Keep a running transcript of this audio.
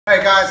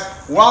Hey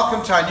guys,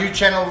 welcome to our new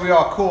channel. We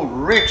are called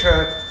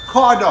Retro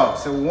Car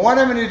Dogs. So what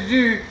I'm going to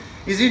do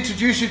is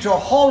introduce you to a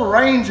whole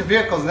range of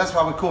vehicles, and that's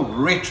why we're called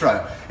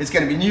retro. It's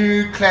going to be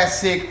new,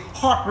 classic,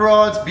 hot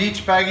rods,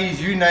 beach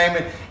buggies, you name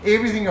it,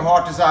 everything your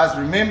heart desires.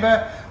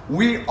 Remember,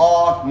 we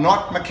are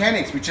not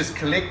mechanics. We just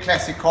collect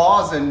classic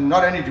cars, and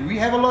not only do we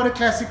have a lot of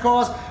classic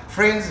cars,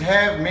 friends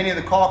have, many of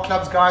the car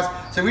clubs guys.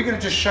 So we're going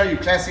to just show you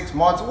classics,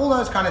 mods, all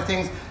those kind of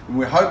things, and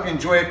we hope you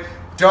enjoy it.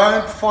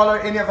 Don't follow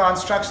any of our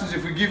instructions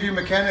if we give you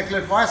mechanical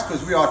advice,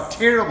 because we are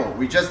terrible.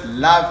 We just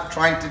love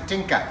trying to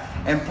tinker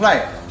and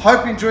play.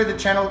 Hope you enjoy the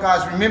channel,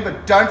 guys.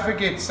 Remember, don't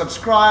forget,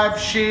 subscribe,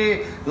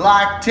 share,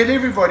 like, tell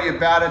everybody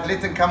about it.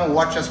 Let them come and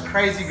watch us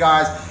crazy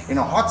guys in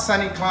a hot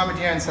sunny climate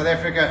here in South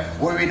Africa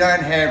where we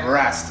don't have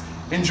rust.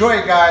 Enjoy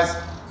it, guys.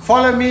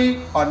 Follow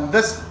me on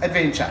this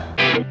adventure.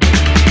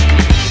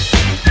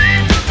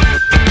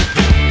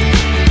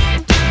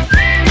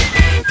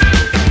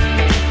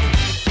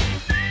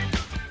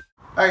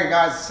 Okay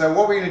guys, so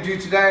what we're going to do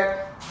today,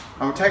 I'm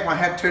going to take my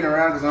hat, turn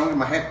around because I don't want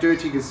my hat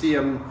dirty. You can see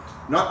I'm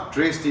not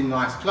dressed in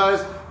nice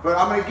clothes, but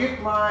I'm going to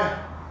get my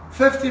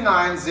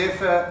 59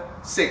 Zephyr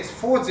 6,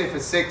 Ford Zephyr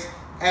 6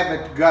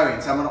 Abbott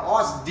going. So I'm going to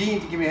ask Dean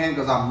to give me a hand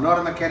because I'm not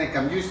a mechanic,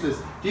 I'm useless.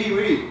 Dean,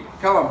 really,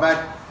 come on bud.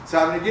 So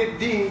I'm going to get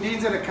Dean,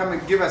 Dean's going to come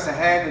and give us a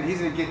hand, and he's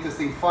going to get this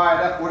thing fired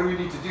up. What do we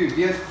need to do?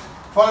 Dean,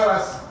 follow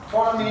us.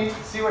 Follow me,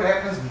 see what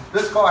happens.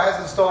 This car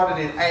hasn't started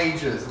in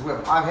ages.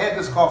 I've had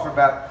this car for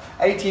about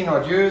 18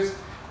 odd years.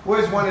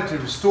 Always wanted to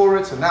restore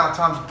it, so now it's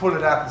time to pull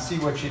it out and see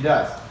what she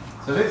does.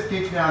 So let's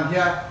get down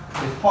here.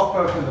 Let's pop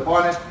open the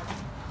bonnet.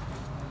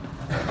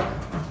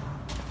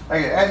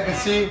 Okay, as you can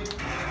see,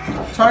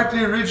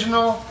 totally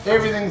original.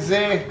 Everything's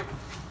there.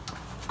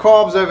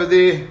 Carbs over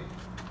there.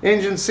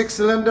 Engine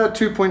 6-cylinder,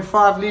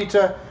 2.5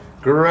 litre.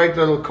 Great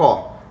little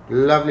car.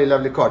 Lovely,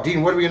 lovely car.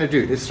 Dean, what are we going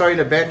to do? Let's throw in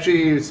a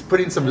battery, let's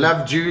put in some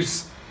love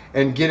juice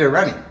and get it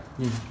running.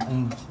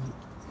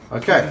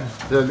 Okay,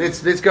 so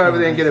let's go over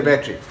there and get a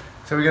battery.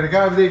 So we're going to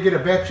go over there, get a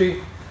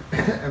battery,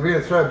 and we're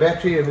going to throw a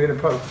battery, and we're going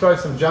to throw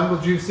some jungle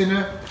juice in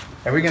her,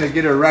 and we're going to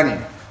get her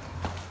running.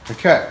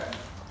 Okay.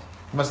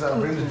 Must I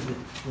bring it?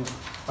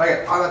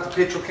 Okay, I got the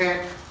petrol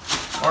can.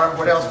 All right,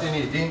 what else do you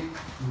need, Dean?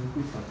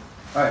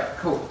 All right,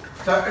 cool.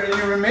 So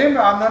you remember,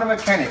 I'm not a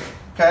mechanic.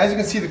 Okay, as you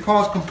can see, the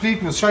car's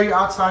complete. We'll show you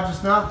outside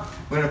just now.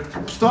 We're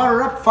going to start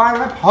her up,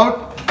 fire up,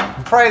 hope,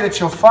 and pray that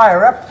she'll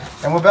fire up.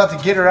 And we're about to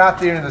get her out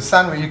there in the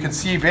sun where you can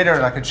see better,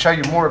 and I can show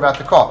you more about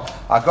the car.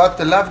 I got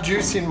the love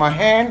juice in my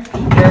hand.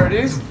 Here it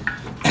is.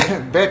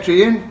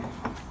 Battery in.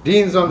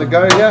 Dean's on the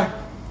go here.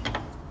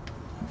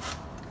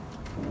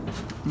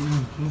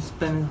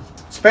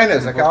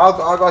 Spanners. Okay,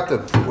 I got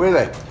them. Where are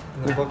they?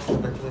 In the box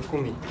of the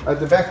combi. At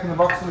the back in the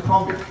box of the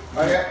combi.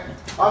 Okay.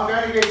 I'm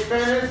going to get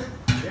spanners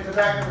in the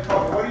back of the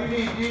combi. What do you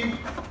need, Dean?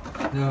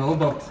 The whole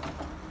box.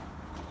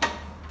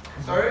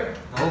 Sorry?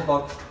 The whole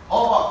box.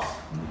 Whole box.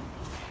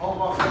 Whole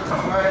box this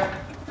way.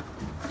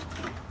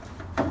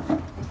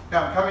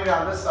 Now I'm coming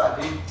down this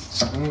side, Dean.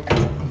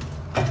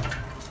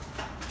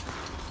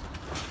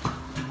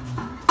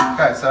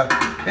 Okay, so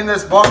in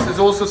this box there's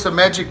also some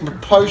magic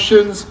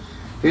potions.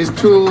 There's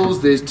tools,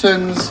 there's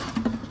tins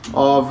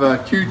of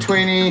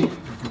Q20.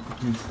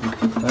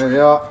 There we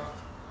are.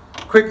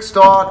 Quick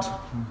start.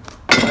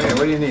 Okay,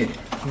 what do you need?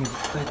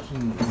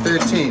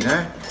 13,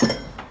 eh?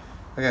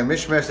 Okay,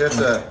 mishmash,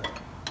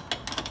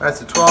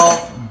 that's a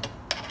 12.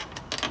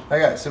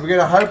 Okay, so we're going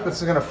to hope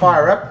this is going to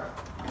fire up.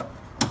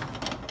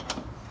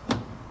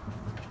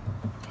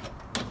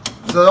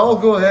 So the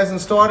old girl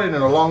hasn't started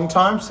in a long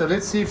time, so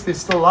let's see if there's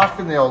still life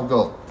in the old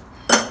girl.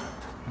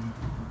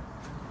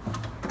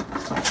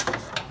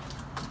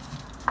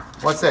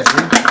 What's that,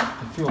 dude?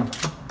 The fuel.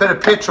 Bit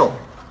of petrol.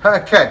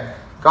 Okay,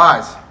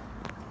 guys.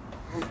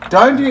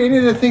 Don't do any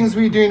of the things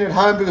we're doing at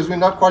home because we're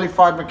not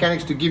qualified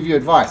mechanics to give you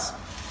advice.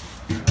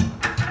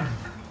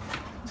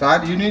 So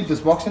do you need this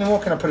box anymore?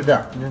 Can I put it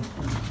down? Yeah.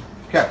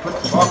 Okay, put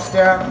the box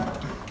down.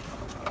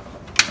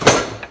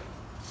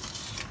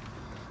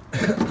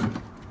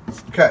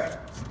 Okay,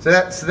 so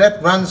that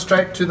runs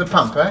straight to the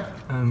pump, eh?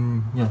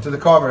 Yeah. To the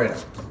carburetor.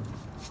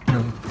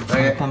 No.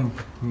 Okay. Pump.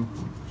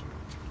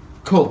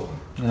 Cool.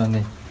 Down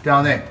there.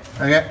 Down there.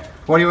 Okay.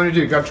 What do you want to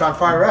do? Go try and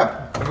fire her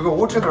up. Have we got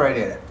water in the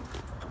radiator?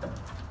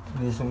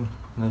 There's some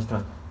nice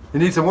try. You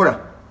need some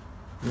water.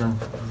 Yeah.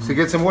 So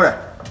get some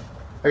water.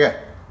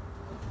 Okay.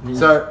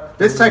 So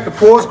let's take a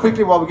pause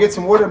quickly while we get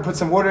some water and put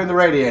some water in the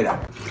radiator.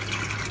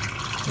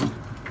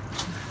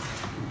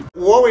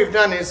 What we've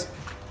done is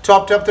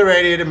topped up the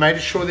radiator,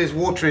 made sure there's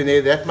water in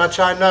there. That much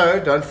I know.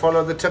 Don't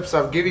follow the tips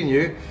I've given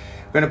you.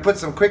 We're going to put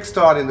some quick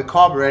start in the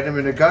carburetor, and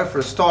we're going to go for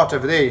a start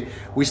over there.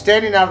 We're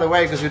standing out of the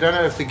way because we don't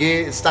know if the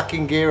gear is stuck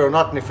in gear or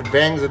not, and if it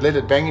bangs, let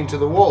it bang into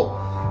the wall,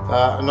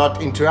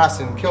 not into us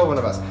and kill one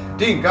of us.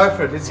 Dean, go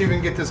for it. Let's see if we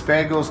can get this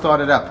bad girl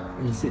started up.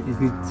 Switch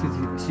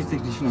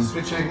ignition on.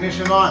 Switch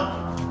ignition on.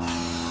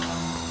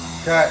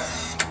 Okay.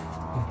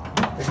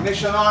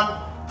 Ignition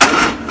on.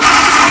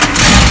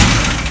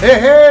 Hey,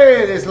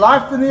 hey, there's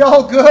life in the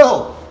old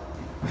girl.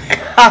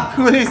 How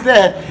cool is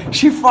that?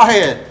 She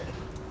fired.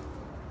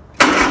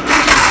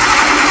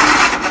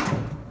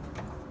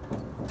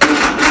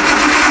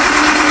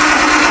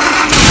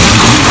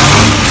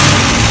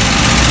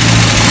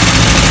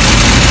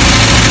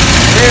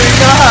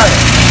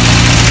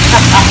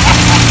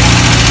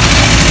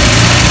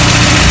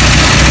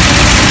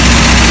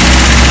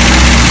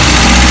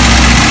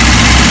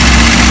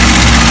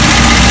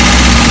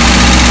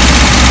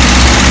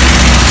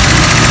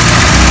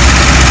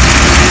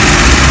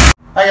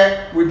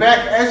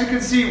 back. As you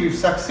can see, we've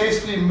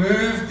successfully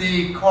moved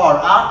the car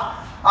out.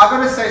 I've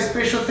got to say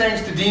special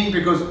thanks to Dean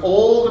because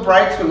all the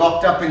brakes were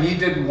locked up and he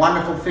did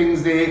wonderful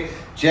things there.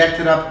 Jacked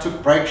it up,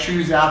 took brake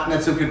shoes out, and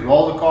that's so we could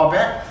roll the car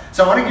back.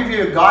 So I want to give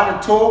you a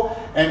guided tour,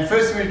 and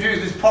first thing we do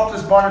is just pop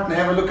this bonnet and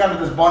have a look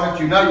under this bonnet.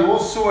 You know, you all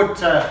saw it,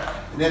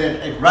 that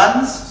it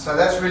runs, so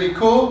that's really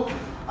cool.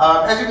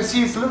 As you can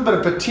see, it's a little bit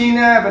of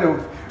patina, a bit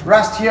of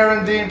rust here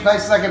and there in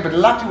places like that, but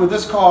luckily with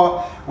this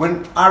car,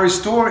 when I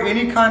restore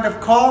any kind of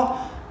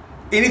car,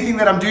 anything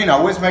that I'm doing, I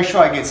always make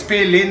sure I get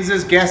spare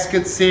lenses,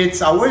 gasket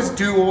sets. I always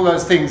do all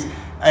those things,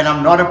 and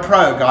I'm not a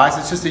pro, guys.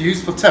 It's just a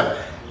useful tip.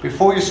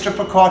 Before you strip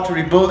a car to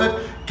rebuild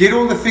it, get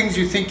all the things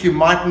you think you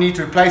might need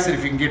to replace it.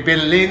 If you can get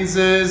better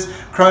lenses,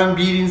 chrome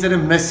beadings that are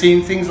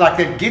missing, things like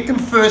that, get them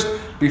first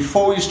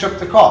before you strip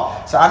the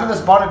car. So under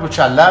this bonnet, which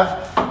I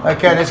love,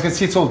 okay, and as you can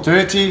see, it's all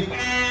dirty.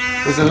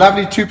 There's a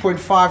lovely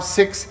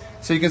 2.56,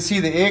 so you can see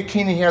the air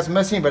cleaner here is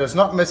missing, but it's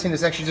not missing,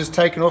 it's actually just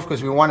taken off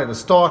because we wanted to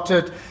start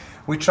it.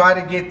 We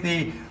tried to get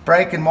the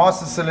brake and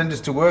master cylinders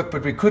to work,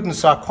 but we couldn't,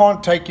 so I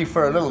can't take you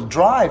for a little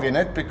drive in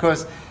it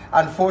because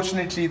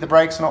unfortunately the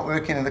brake's not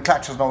working and the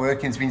clutch is not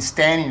working. It's been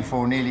standing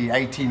for nearly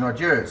 18 odd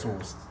years or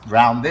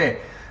around there.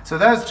 So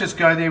those just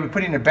go there. We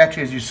put in a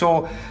battery as you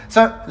saw.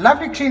 So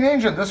lovely clean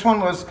engine. This one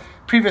was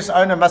previous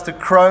owner must have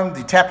chromed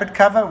the tappet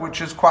cover,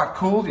 which is quite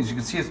cool. As you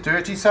can see, it's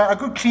dirty. So a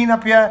good clean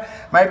up here,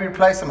 maybe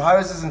replace some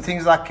hoses and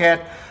things like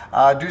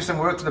that. Do some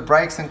work to the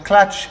brakes and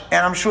clutch,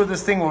 and I'm sure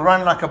this thing will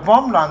run like a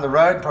bomb down the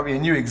road, probably a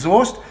new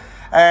exhaust,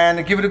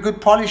 and give it a good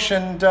polish,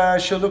 and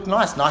she'll look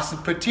nice and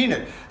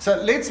patinaed. So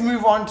let's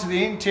move on to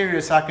the interior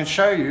so I can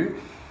show you.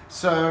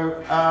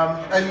 So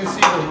as you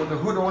see, the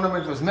hood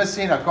ornament was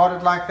missing. I got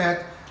it like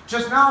that.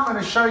 Just now I'm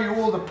going to show you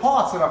all the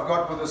parts that I've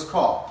got for this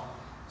car.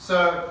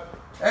 So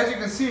as you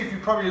can see, if you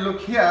probably look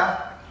here,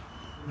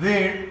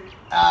 there,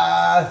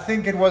 I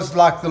think it was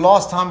like the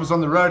last time I was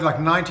on the road, like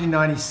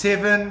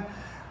 1997.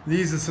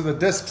 These are sort of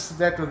discs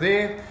that were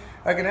there.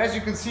 Again, as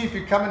you can see, if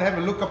you come and have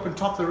a look up on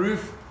top of the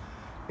roof,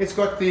 it's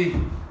got the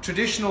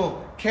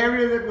traditional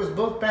carrier that was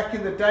built back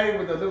in the day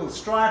with the little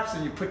stripes,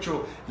 and you put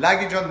your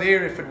luggage on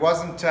there if it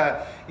wasn't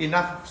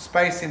enough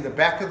space in the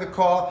back of the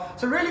car.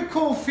 It's a really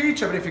cool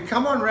feature, but if you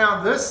come on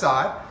around this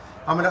side,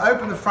 I'm going to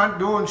open the front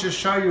door and just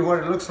show you what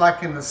it looks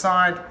like in the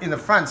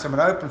front. So I'm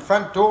going to open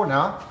front door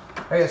now.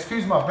 Hey,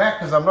 excuse my back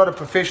because I'm not a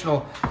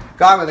professional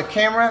guy with a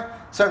camera.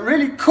 So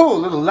really cool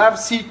little love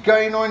seat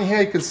going on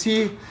here. You can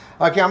see,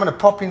 okay, I'm going to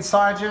pop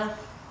inside here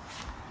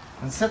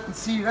and sit and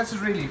see. This is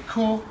really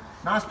cool.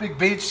 Nice big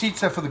bed sheet,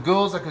 so for the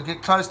girls, I could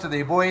get close to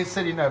their boys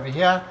sitting over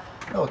here.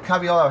 Little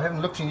cubbyhole, I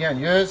haven't looked in here in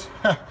years.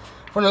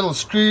 For little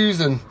screws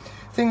and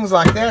things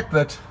like that.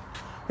 But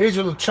here's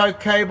your little choke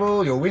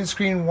cable, your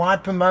windscreen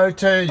wiper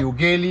motor, your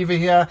gear lever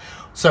here.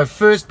 So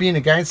first being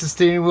against the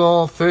steering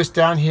wheel, first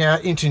down here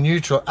into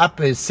neutral,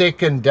 up is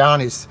second, down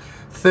is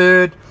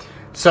third.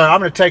 So I'm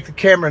going to take the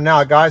camera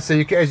now, guys, so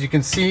as you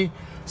can see.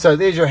 So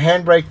there's your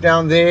handbrake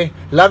down there.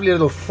 Lovely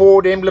little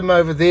Ford emblem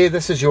over there.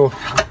 This is your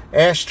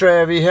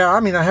ashtray over here. I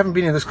mean, I haven't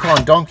been in this car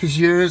in donkey's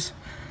years.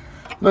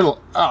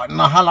 Little, oh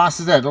no, how nice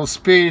is that? Little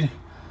speed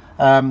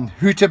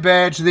hooter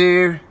badge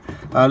there.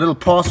 A little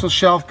parcel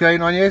shelf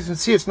going on here. As you can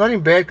see, it's not in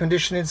bad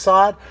condition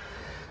inside.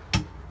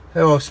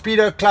 Your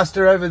speedo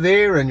cluster over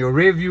there and your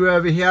rear view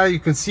over here. You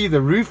can see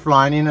the roof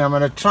lining. I'm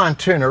going to try and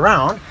turn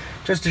around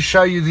just to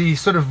show you the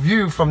sort of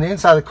view from the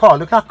inside of the car.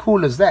 Look how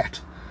cool is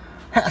that?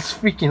 That's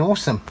freaking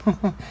awesome.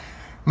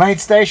 Made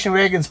station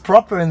wagons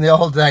proper in the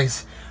old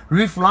days.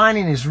 Roof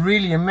lining is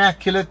really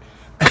immaculate.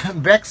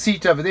 Back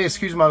seat over there,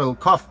 excuse my little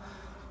cough.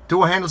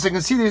 Door handles, you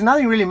can see there's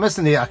nothing really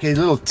missing there. Okay, a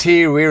little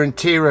tear, wear and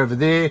tear over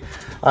there.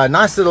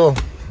 Nice little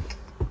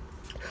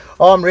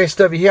armrest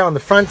over here on the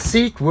front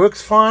seat,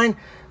 works fine.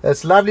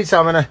 That's lovely. So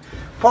I'm going to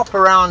pop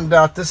around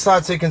out this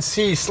side so you can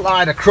see,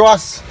 slide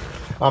across.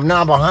 I'm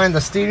now behind the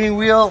steering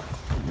wheel.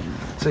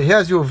 So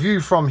here's your view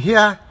from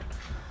here.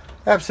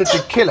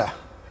 Absolutely killer.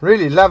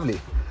 Really lovely.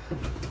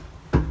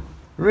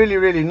 Really,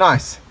 really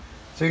nice.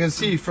 So you can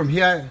see from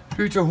here,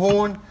 hooter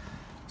horn,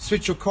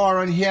 switch your car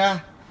on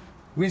here,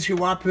 windscreen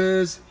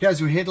wipers, here's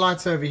your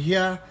headlights over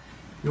here,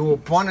 your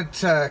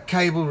bonnet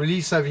cable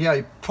release over here.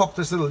 You pop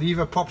this little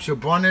lever, pops your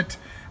bonnet.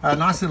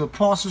 Nice little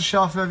parcel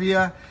shelf over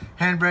here,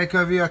 handbrake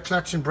over here,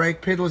 clutch and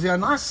brake pedals here.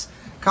 Nice,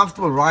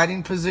 comfortable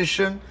riding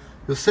position.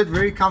 You'll sit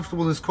very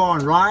comfortable in this car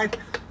and ride.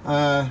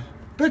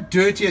 Bit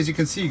dirty, as you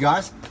can see,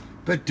 guys.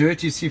 Bit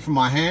dirty, you see from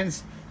my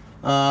hands.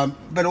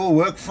 But all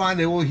work fine.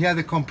 They all here,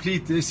 they're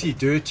complete. They see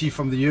dirty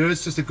from the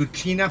years. Just a good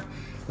cleanup.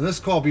 And this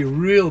car will be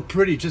real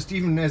pretty, just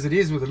even as it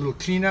is with a little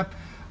cleanup.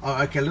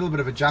 Okay, a little bit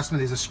of adjustment.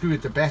 There's a screw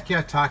at the back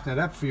here. Tighten it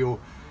up for your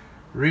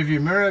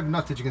rearview mirror.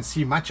 Not that you can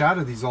see much out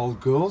of these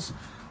old girls.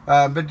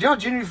 But yeah,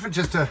 generally for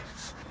just a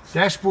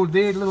dashboard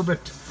there, a little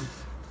bit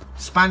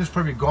sponge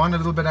probably gone a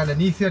little bit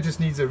underneath here. Just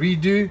needs a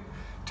redo.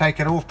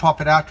 Take it off,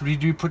 pop it out,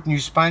 redo, put new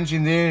sponge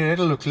in there.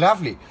 It'll look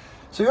lovely.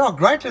 So yeah,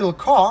 great little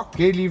car.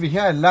 Gear lever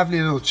here,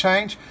 lovely little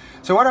change.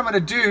 So what I'm going to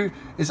do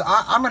is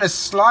I'm going to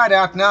slide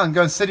out now and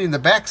go and sit in the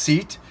back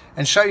seat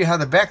and show you how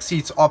the back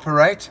seats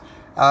operate.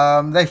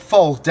 They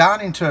fold down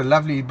into a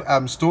lovely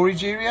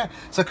storage area.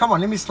 So come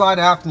on, let me slide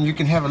out and you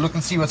can have a look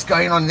and see what's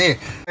going on there.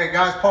 Hey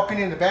guys, popping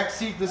in the back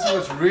seat. This is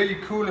what's really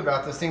cool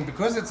about this thing.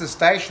 Because it's a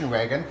station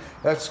wagon,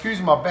 excuse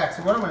my back.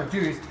 So what I'm going to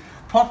do is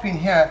pop in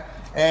here,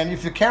 and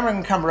if the camera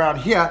can come around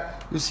here,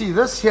 you see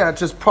this here, it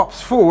just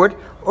pops forward.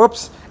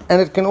 Oops.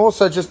 And it can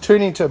also just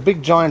turn into a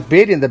big giant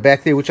bed in the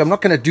back there, which I'm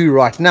not going to do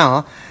right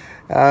now.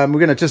 We're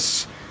going to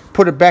just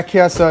put it back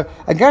here. So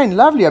again,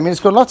 lovely. I mean, it's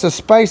got lots of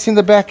space in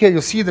the back here.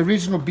 You'll see the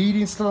original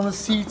beading still on the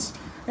seats.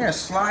 Yeah,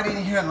 slide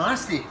in here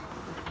nicely.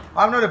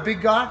 I'm not a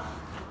big guy,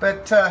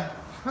 but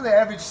for the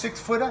average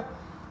 6-footer,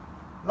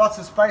 lots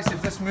of space.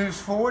 If this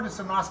moves forward, it's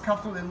a nice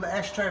comfortable little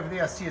ashtray over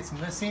there. I see it's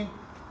missing,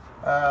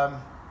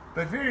 but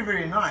very,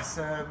 very nice.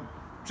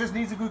 Just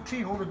needs a good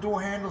clean. All the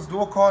door handles,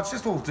 door cards,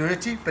 just all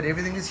dirty, but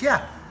everything is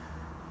here.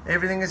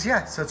 Everything is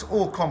here, so it's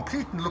all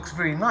complete and looks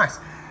very nice.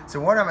 So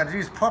what I'm going to do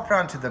is pop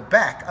around to the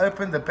back,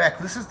 open the back.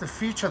 This is the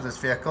feature of this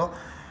vehicle.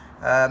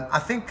 I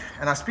think,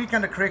 and I speak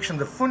under correction,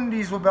 the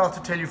Fundis will be able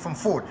to tell you from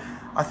Ford.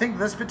 I think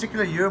this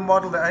particular year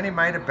model, they only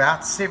made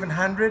about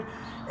 700,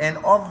 and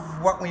of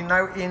what we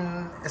know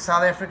in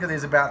South Africa,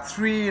 there's about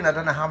 3, and I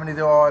don't know how many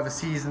there are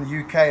overseas in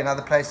the UK and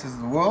other places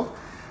in the world.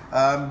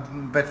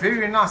 But very,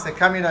 very nice. They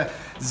come in a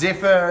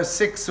Zephyr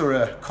 6 or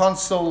a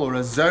Console or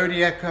a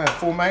Zodiac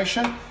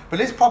formation. But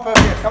let's pop over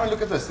here. Come and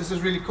look at this. This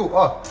is really cool.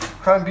 Oh,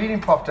 chrome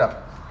beading popped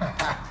up.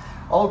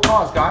 Old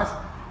cars, guys.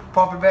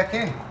 Pop it back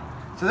in.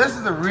 So this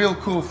is a real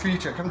cool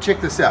feature. Come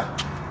check this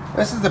out.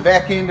 This is the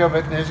back end of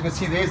it. And as you can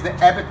see, there's the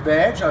Abbott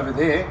badge over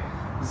there.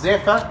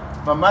 Zephyr.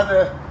 My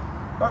mother,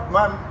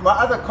 my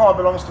other car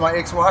belongs to my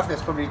ex-wife.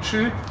 That's probably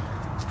true.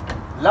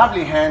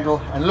 Lovely handle.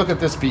 And look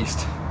at this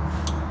beast.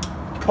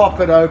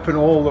 Pop it open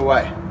all the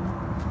way.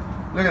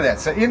 Look at that.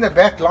 So in the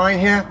back line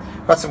here,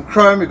 got some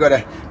chrome. We've got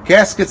a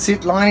gasket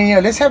seat lining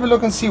here. Let's have a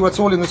look and see what's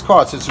all in this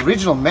car. So its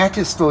original mat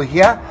is still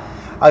here.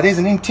 There's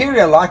an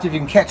interior light, if you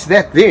can catch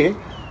that there.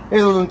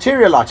 There's a little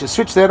interior light. You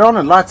switch that on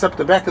and lights up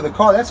the back of the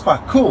car. That's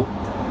quite cool.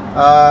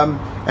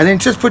 And then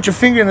just put your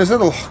finger in this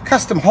little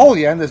custom hole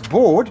here in this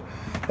board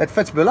that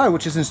fits below,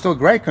 which is in still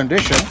great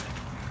condition.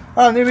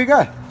 Oh, and there we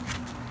go.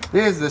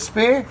 There's the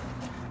spare.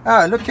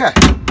 Oh, look here.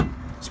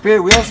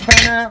 Spare wheel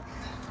spanner.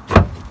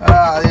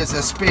 There's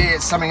a spare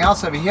something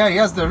else over here.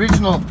 Here's the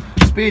original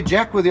spare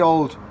jack with the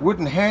old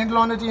wooden handle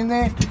on it in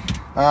there.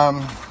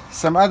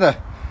 Some other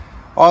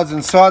odds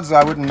and sods.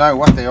 I wouldn't know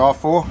what they are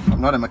for.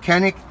 I'm not a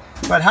mechanic.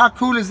 But how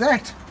cool is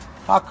that?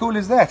 How cool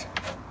is that?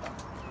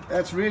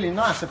 That's really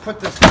nice. I put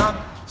this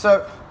down.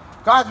 So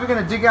guys, we're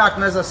going to dig out,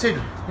 and as I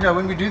said, you know,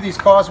 when we do these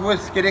cars, we'll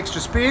get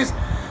extra spares.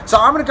 So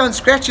I'm going to go and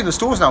scratch in the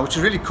stores now, which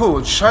is really cool,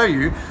 and show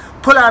you,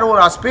 pull out all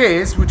our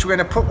spares, which we're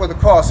going to put with the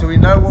car so we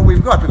know what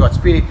we've got. We've got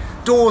spare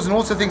doors and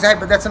all sorts of things. Hey,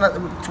 but that's another,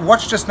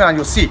 watch just now and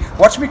you'll see.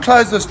 Watch me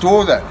close this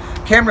door though.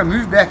 Camera,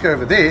 move back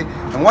over there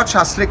and watch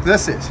how slick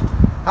this is.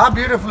 How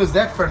beautiful is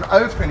that for an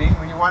opening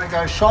when you want to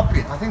go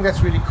shopping? I think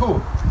that's really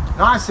cool.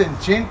 Nice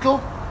and gentle,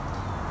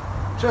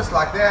 just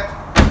like that,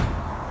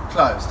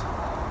 closed.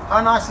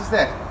 How nice is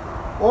that?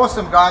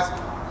 Awesome, guys.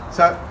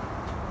 So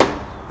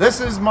this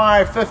is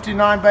my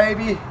 59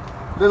 baby.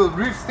 Little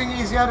roof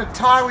thingies here to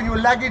tie with your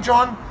luggage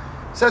on.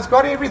 So it's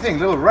got everything,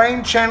 little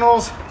rain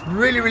channels,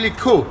 really, really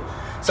cool.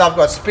 So I've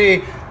got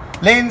spare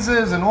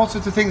lenses and all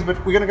sorts of things, but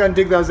we're going to go and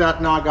dig those out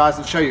now, guys,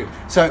 and show you.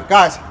 So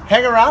guys,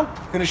 hang around.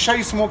 I'm going to show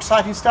you some more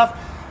exciting stuff.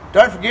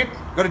 Don't forget,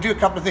 you've got to do a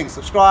couple of things.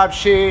 Subscribe,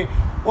 share,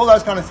 all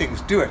those kind of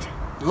things. Do it.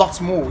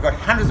 Lots more. We've got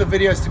hundreds of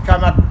videos to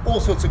come out, all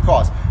sorts of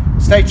cars.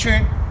 Stay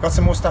tuned. Got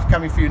some more stuff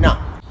coming for you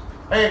now.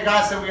 Hey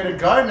guys, so we're going to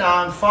go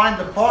now and find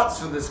the parts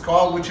for this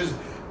car, which is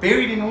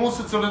buried in all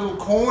sorts of little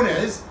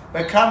corners.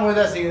 But come with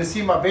us. You're going to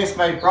see my best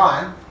mate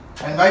Brian,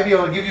 and maybe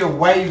I'll give you a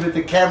wave at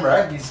the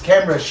camera. He's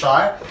camera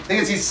shy. I think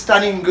it's his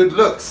stunning good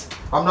looks.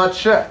 I'm not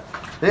sure.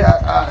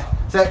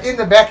 So in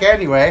the back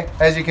anyway,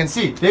 as you can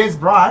see, there's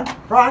Brian.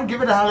 Brian,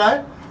 give it a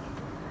hello.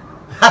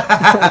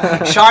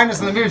 Shyness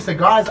in the mirror. So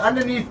guys,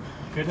 underneath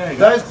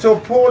those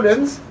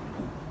tarpaulins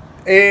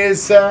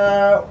is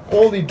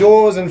all the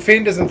doors and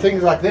fenders and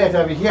things like that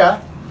over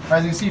here.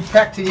 As you can see,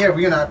 packed in here.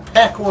 We're going to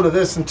pack all of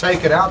this and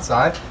take it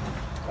outside.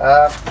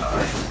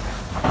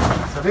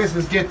 So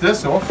let's get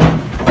this off.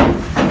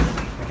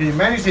 Can you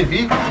manage it,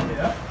 V?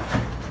 Yeah.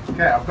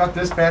 Okay, I've got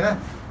this banner.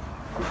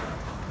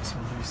 This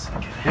one loose.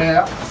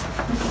 Yeah.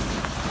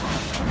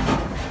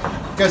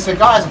 Okay, so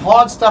guys,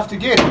 hard stuff to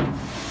get.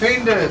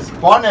 Fenders,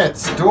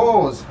 bonnets,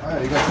 doors. Oh,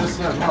 you got this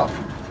here as well.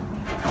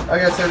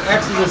 Okay, so it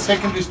acts as a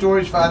secondary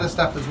storage for other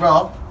stuff as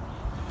well.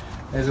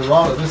 There's a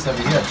roll of this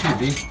over here too,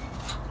 V.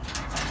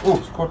 Oh,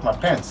 it's caught my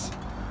pants.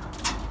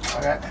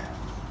 Okay.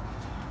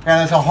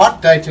 And it's a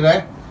hot day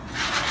today.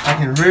 I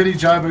can really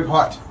Joburg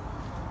hot.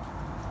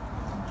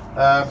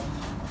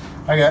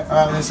 Okay,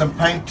 there's some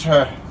paint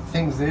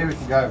things there. We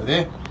can go over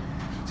there.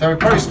 So we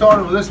probably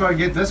started with this one.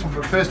 Get this one,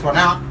 the first one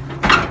out.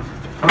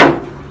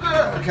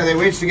 Okay, they're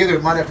wedged together.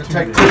 We might have to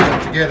take two of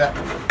them together.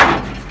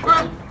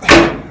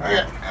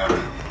 Okay.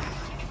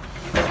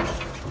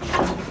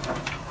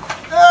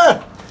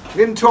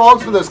 Getting too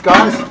old for this,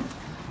 guys.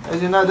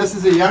 As you know, this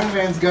is a young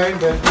man's game,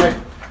 but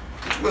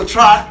We'll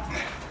try.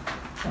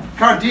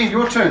 Come on, Dean,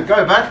 your turn.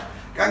 Go, bud.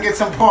 Go and get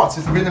some parts.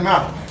 Let's bring them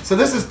out. So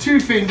this is 2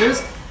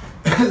 fenders.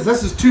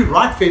 This is 2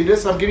 right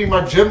fenders. I'm getting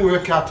my gym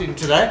workout in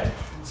today.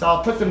 So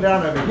I'll put them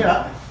down over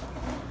here.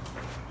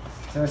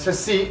 So let's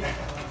just see.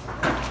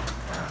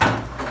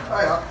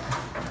 Oh, yeah.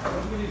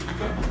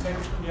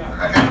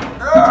 Okay.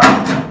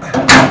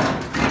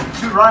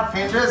 2 right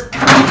fenders.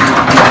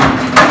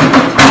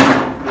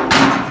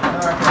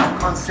 I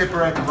can't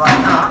separate them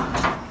right now.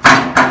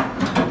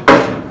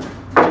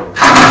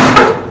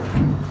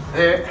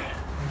 There.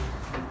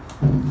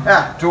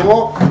 Yeah,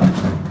 door.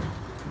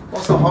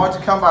 Also hard to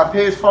come by.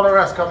 Pairs, follow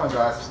us. Come on,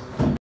 guys.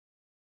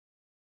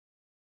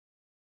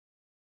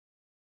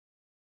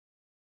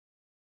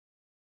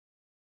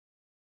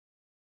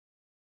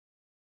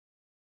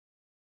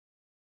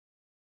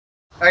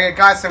 Okay,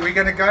 guys, so we're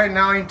going to go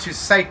now into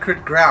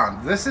sacred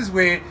ground. This is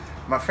where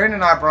my friend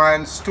and I,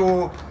 Brian,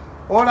 store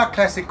all our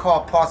classic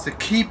car parts to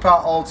keep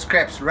our old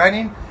scraps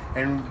running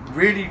and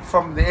really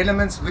from the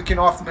elements, looking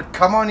after them. But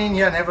come on in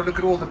here and have a look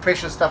at all the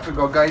precious stuff we've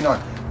got going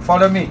on.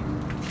 Follow me.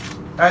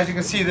 As you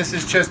can see, this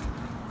is just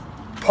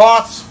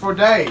parts for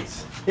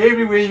days.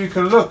 Everywhere you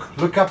can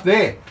look up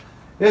there.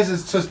 This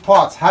is just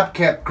parts,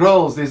 hubcap,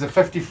 grills. There's a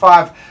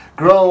 55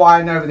 grill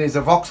line over there. There's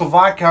a Vauxhall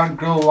Viscount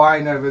grill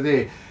line over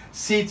there.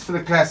 Seats for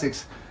the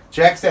classics.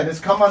 Jack stand. Let's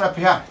come on up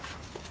here.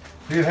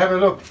 You have a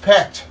look.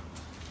 Packed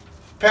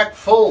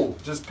full.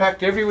 Just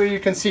packed everywhere you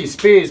can see.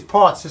 Spares,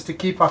 parts, just to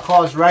keep our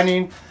cars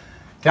running.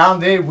 Down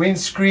there,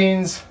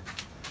 windscreens.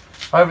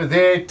 Over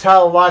there,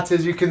 tail lights,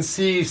 as you can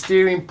see.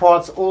 Steering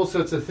parts, all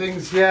sorts of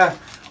things here.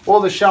 All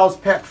the shelves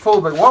packed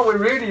full. But what we're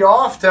really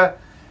after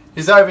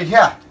is over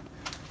here.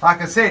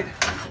 Like I said,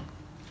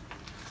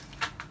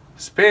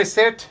 spare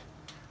set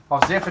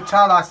of Zephyr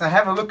tail lights. Now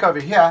have a look over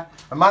here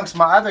amongst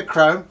my other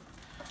chrome.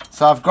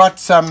 So I've got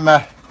some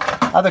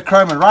other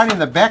chrome, and right in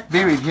the back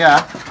buried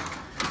here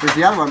is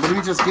the other one. But let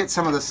me just get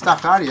some of the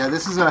stuff out of here.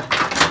 This is a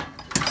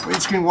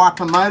windscreen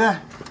wiper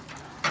motor,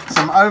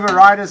 some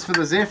overriders for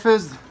the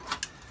Zephyrs.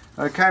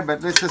 Okay,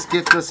 but let's just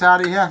get this out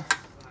of here.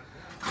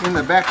 In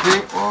the back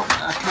there. Oh,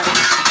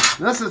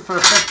 okay. This is for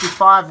a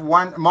 55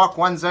 Mark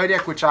 1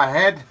 Zodiac, which I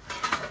had.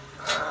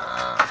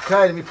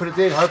 Okay, let me put it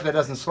there. Hope that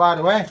doesn't slide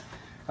away.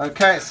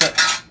 Okay, so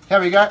here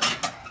we go.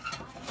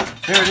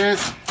 Here it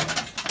is.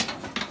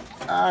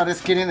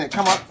 Let's get in there.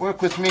 Come on,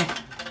 work with me.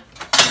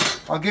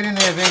 I'll get in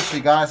there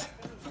eventually, guys.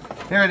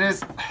 Here it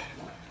is.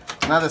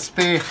 Another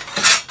spare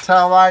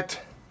tail light.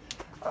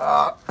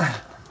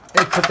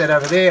 Let's put that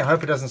over there.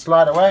 Hope it doesn't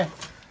slide away.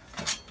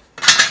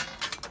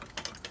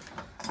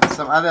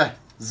 Some other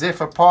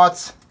Zephyr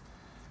parts,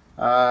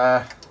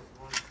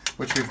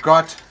 which we've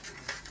got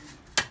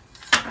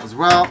as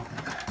well.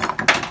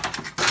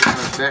 Put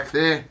those back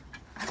there.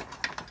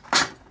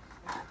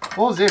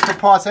 All Zephyr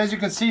parts, as you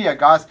can see here,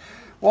 guys.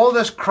 All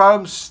this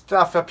chrome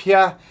stuff up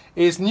here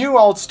is new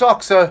old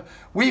stock. So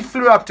we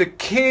flew up to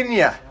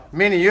Kenya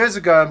many years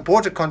ago and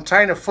bought a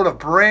container full of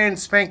brand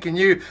spanking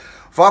new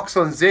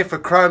Vauxhall and Zephyr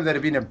chrome that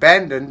had been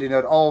abandoned in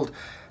an old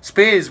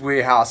spares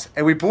warehouse,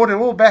 and we brought it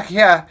all back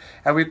here,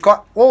 and we've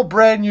got all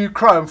brand new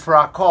chrome for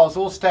our cars,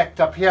 all stacked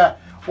up here.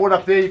 All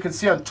up there, you can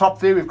see on top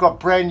there, we've got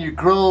brand new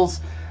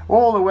grills.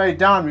 All the way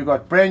down, we've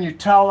got brand new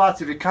tail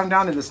lights. If you come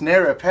down in this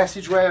narrow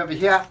passageway over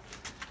here,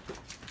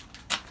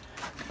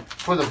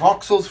 for the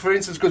Vauxhalls, for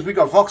instance, because we've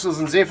got Vauxhalls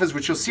and Zephyrs,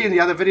 which you'll see in the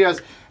other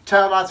videos,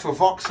 tail lights for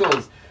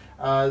Vauxhalls,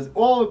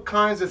 all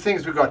kinds of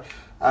things. We've got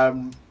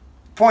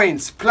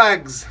points,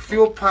 plugs,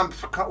 fuel pump,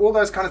 all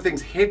those kind of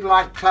things,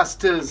 headlight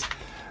clusters,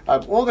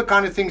 all the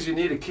kind of things you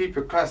need to keep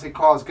your classic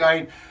cars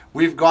going.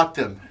 We've got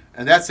them,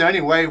 and that's the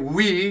only way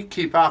we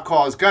keep our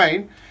cars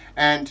going.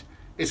 And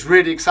it's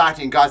really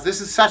exciting, guys. This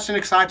is such an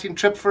exciting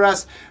trip for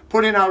us,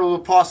 putting out all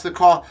the parts of the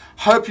car.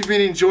 Hope you've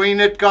been enjoying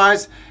it,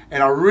 guys,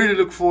 and I really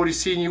look forward to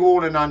seeing you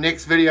all in our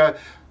next video.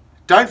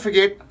 Don't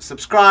forget,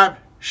 subscribe,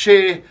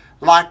 share,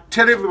 like,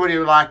 tell everybody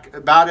you like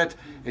about it,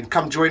 and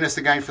come join us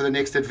again for the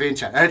next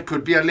adventure. And it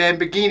could be a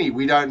Lamborghini,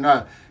 we don't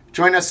know.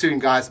 Join us soon,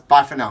 guys.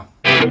 Bye for now.